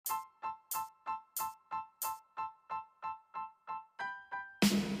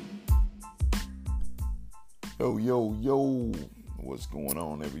Yo, yo, yo, what's going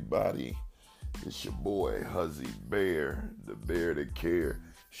on, everybody? It's your boy, Huzzy Bear, the bear that care.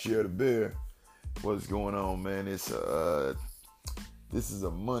 Share the bear. What's going on, man? This is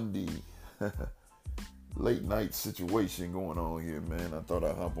a Monday late night situation going on here, man. I thought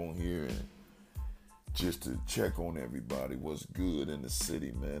I'd hop on here and just to check on everybody. What's good in the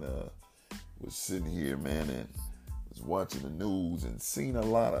city, man? Was sitting here, man, and was watching the news and seen a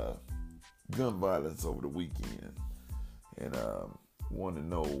lot of gun violence over the weekend, and want to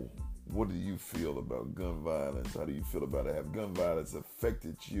know, what do you feel about gun violence? How do you feel about it? Have gun violence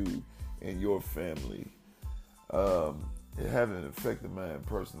affected you and your family? It haven't affected mine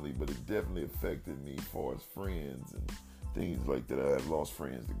personally, but it definitely affected me as far as friends and things like that. I've lost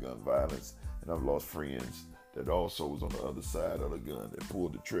friends to gun violence, and I've lost friends that also was on the other side of the gun that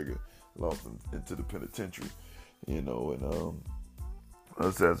pulled the trigger, lost them into the penitentiary, and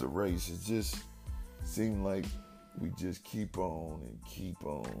us as a race, it just seemed like we just keep on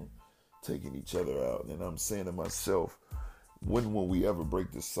taking each other out. And I'm saying to myself, when will we ever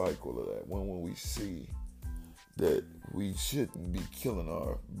break the cycle of that? When will we see that we shouldn't be killing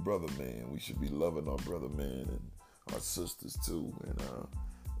our brother man? We should be loving our brother man and our sisters too. And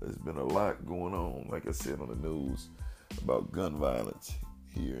there's been a lot going on, like I said, on the news about gun violence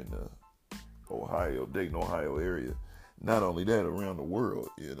here in the Dayton, Ohio area. Not only that, around the world,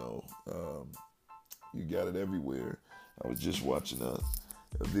 you got it everywhere. I was just watching a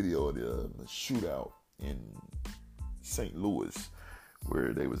video of the shootout in St. Louis,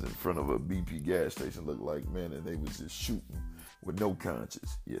 where they was in front of a BP gas station, looked like, man, and they was just shooting with no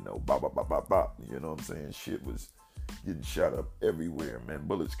conscience, bop, bop, bop, bop, bop, you know what I'm saying? Shit was getting shot up everywhere, man.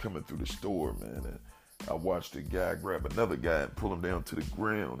 Bullets coming through the store, man. And I watched a guy grab another guy and pull him down to the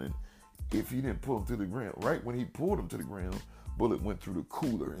ground, and if he didn't pull him to the ground, right when he pulled him to the ground, bullet went through the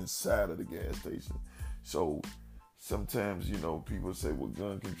cooler inside of the gas station. So sometimes, people say, well,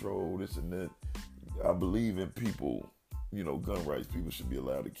 gun control, this and that. I believe in people, gun rights. People should be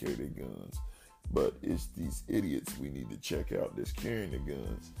allowed to carry their guns. But it's these idiots we need to check out that's carrying the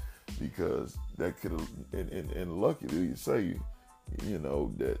guns, because that could have, and luckily you say,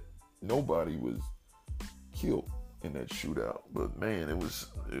 that nobody was killed in that shootout. But man, it was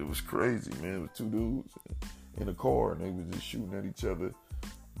crazy, man. It was two dudes in a car, and they was just shooting at each other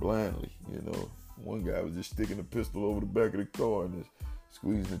blindly. One guy was just sticking a pistol over the back of the car and just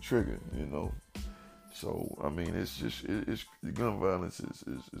squeezing the trigger. So I mean, it's the gun violence is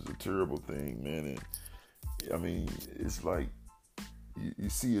a terrible thing, man. And I mean, it's like you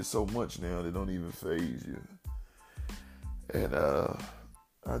see it so much now that don't even faze you. And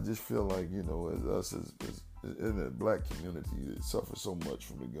I just feel like, as us as in the black community that suffers so much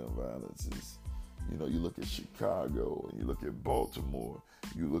from the gun violence, is, you look at Chicago and you look at Baltimore,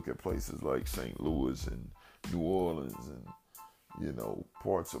 you look at places like St. Louis and New Orleans and,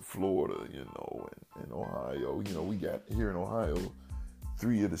 parts of Florida, and Ohio. We got here in Ohio,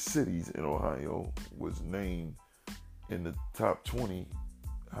 3 of the cities in Ohio was named in the top 20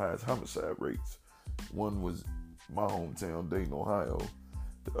 highest homicide rates. One was my hometown, Dayton, Ohio.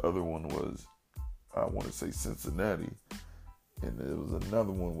 The other one was, I want to say, Cincinnati, and there was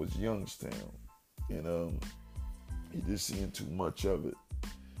another one was Youngstown. And you're just seeing too much of it.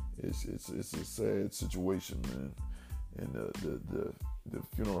 It's a sad situation, man. And the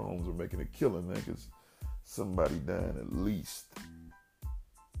funeral homes are making a killing, man, because somebody dying at least.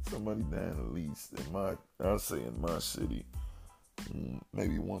 I'll say in my city,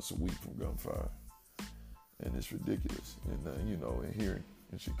 maybe once a week from gunfire. And it's ridiculous. And here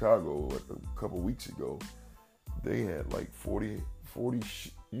in Chicago a couple weeks ago, they had like 40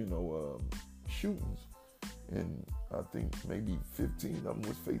 shootings, and I think maybe 15 of them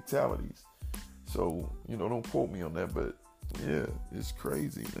was fatalities. So, don't quote me on that, but yeah, it's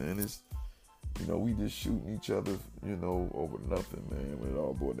crazy, man. It's, we just shooting each other, over nothing, man, when it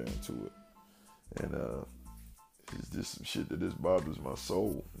all boils down to it. And it's just some shit that just bothers my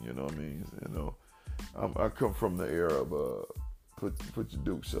soul, you know what I mean? I come from the era of put your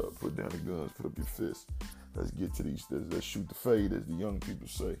dukes up, put down the guns, put up your fists. Let's get to these, let's shoot the fade, as the young people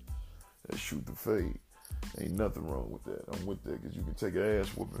say. Let's shoot the fade. Ain't nothing wrong with that. I'm with that, because you can take an ass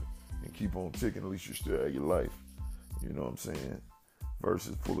whooping and keep on ticking. At least you still have your life. You know what I'm saying?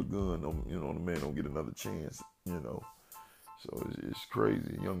 Versus pull a gun, the man don't get another chance, So it's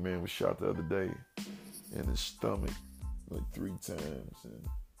crazy. A young man was shot the other day in his stomach like 3 times. And,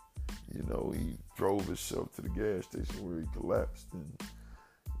 he drove himself to the gas station where he collapsed. And,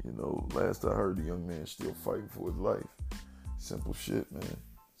 last I heard, the young man still fighting for his life. Simple shit, man.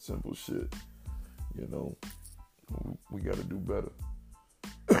 Simple shit. We got to do better.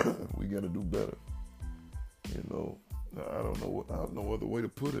 We got to do better. You know, I don't know no other way to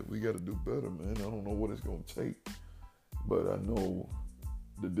put it. We got to do better, man. I don't know what it's going to take, but I know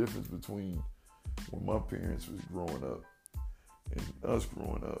the difference between when my parents was growing up and us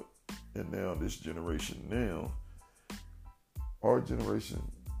growing up, and now this generation now. Our generation,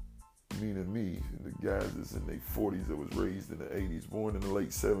 meaning me, the guys that's in their 40s that was raised in the 80s, born in the late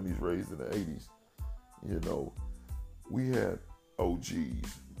 70s, raised in the 80s, you know, we had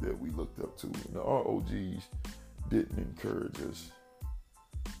OGs that we looked up to. And our OGs didn't encourage us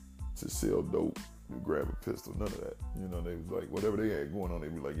to sell dope and grab a pistol, none of that. You know, they was like, whatever they had going on, they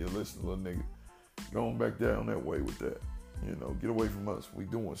be like, yeah, listen, little nigga, go on back down that way with that. You know, get away from us. We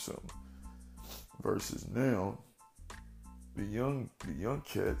doing something. Versus now, the young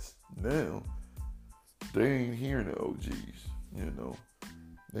cats now, they ain't hearing the OGs, you know.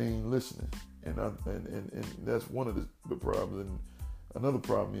 They ain't listening. And that's one of the problems. And another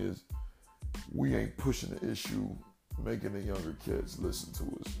problem is we ain't pushing the issue, making the younger cats listen to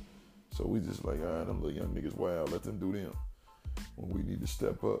us. So we just like, all right, them little young niggas wild, let them do them. When we need to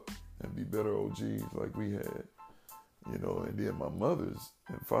step up and be better OGs like we had, you know. And then my mother's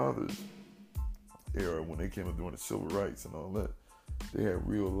and father's era, when they came up doing the civil rights and all that, they had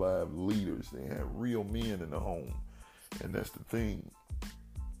real live leaders. They had real men in the home. And that's the thing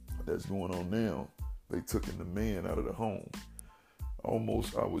that's going on now. They took the man out of the home.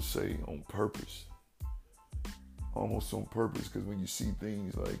 Almost, I would say, on purpose. Almost on purpose, because when you see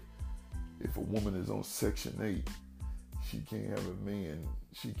things like, if a woman is on Section 8, she can't have a man,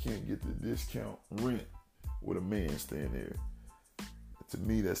 she can't get the discount rent with a man staying there. To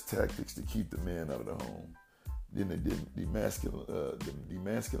me, that's tactics to keep the man out of the home. Then they didn't demasculizing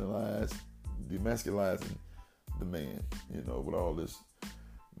the man, you know, with all this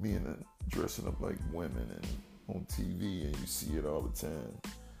men dressing up like women and on TV, and you see it all the time,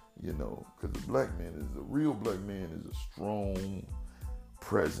 you know, because the real black man is a strong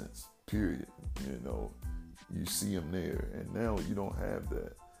presence, period. You know, you see him there, and now you don't have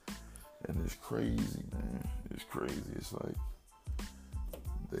that. And it's crazy, man. It's crazy. It's like,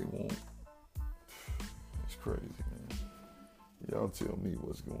 they won't. It's crazy, man. Y'all tell me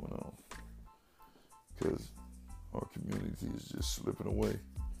what's going on. Because our community is just slipping away.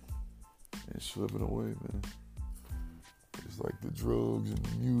 It's slipping away, man. It's like the drugs and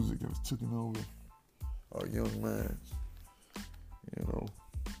the music have taken over our young minds. You know,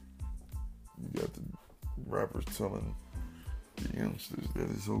 you got the rappers telling the youngsters that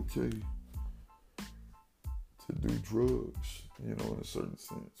it's okay to do drugs, you know, in a certain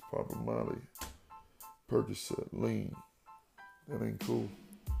sense. Papa Molly, Percocet, lean. That ain't cool.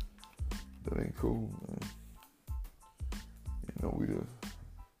 That ain't cool, man. You know, we the,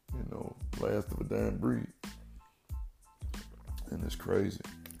 last of a dying breed. And it's crazy.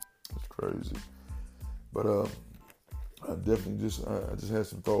 It's crazy. But I definitely just had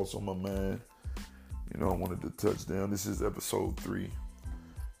some thoughts on my mind. You know, I wanted to touch down. This is episode 3. You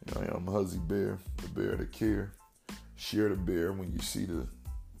know, I'm Huzzy Bear, the bear that care. Share the bear when you see the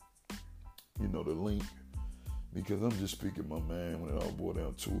link. Because I'm just speaking my mind when it all boils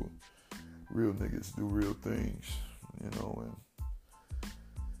down to it. Real niggas do real things, you know, and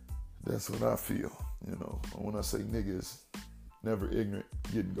that's what I feel, you know. When I say niggas, never ignorant,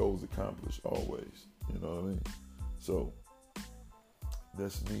 getting goals accomplished, always, you know what I mean? So,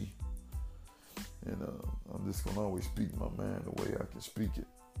 that's me. And I'm just going to always speak my mind the way I can speak it.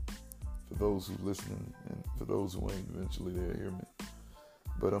 For those who listening and for those who ain't, eventually they'll hear me.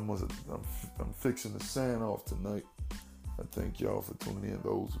 But I'm fixing to sign off tonight. I thank y'all for tuning in,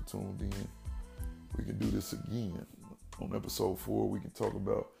 those who tuned in. We can do this again. On episode 4, we can talk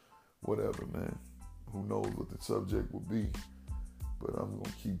about whatever, man. Who knows what the subject will be. But I'm going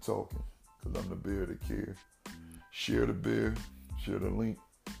to keep talking because I'm the bear that care. Share the bear. Share the link.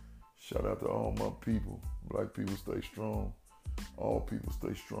 Shout out to all my people. Black people stay strong. All people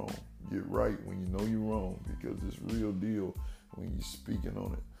stay strong. Get right when you know you're wrong, because it's real deal when you're speaking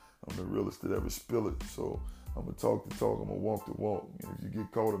on it. I'm the realest that ever spill it. So I'm going to talk the talk. I'm going to walk the walk. And if you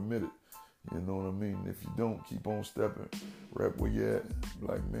get caught, admit it. You know what I mean? If you don't, keep on stepping. Rap where you at.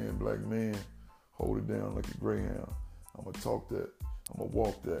 Black man. Hold it down like a greyhound. I'm going to talk that. I'm going to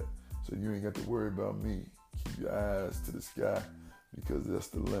walk that. So you ain't got to worry about me. Keep your eyes to the sky, because that's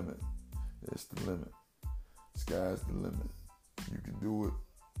the limit. That's the limit. Sky's the limit. You can do it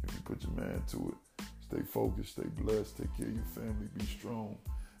if you put your mind to it. Stay focused, stay blessed, take care of your family, be strong,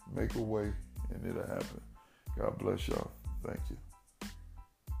 make a way, and it'll happen. God bless y'all. Thank you.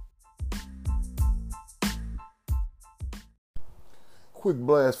 Quick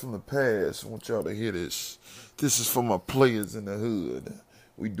blast from the past. I want y'all to hear this. This is for my players in the hood.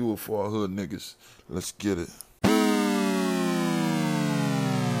 We do it for our hood niggas. Let's get it.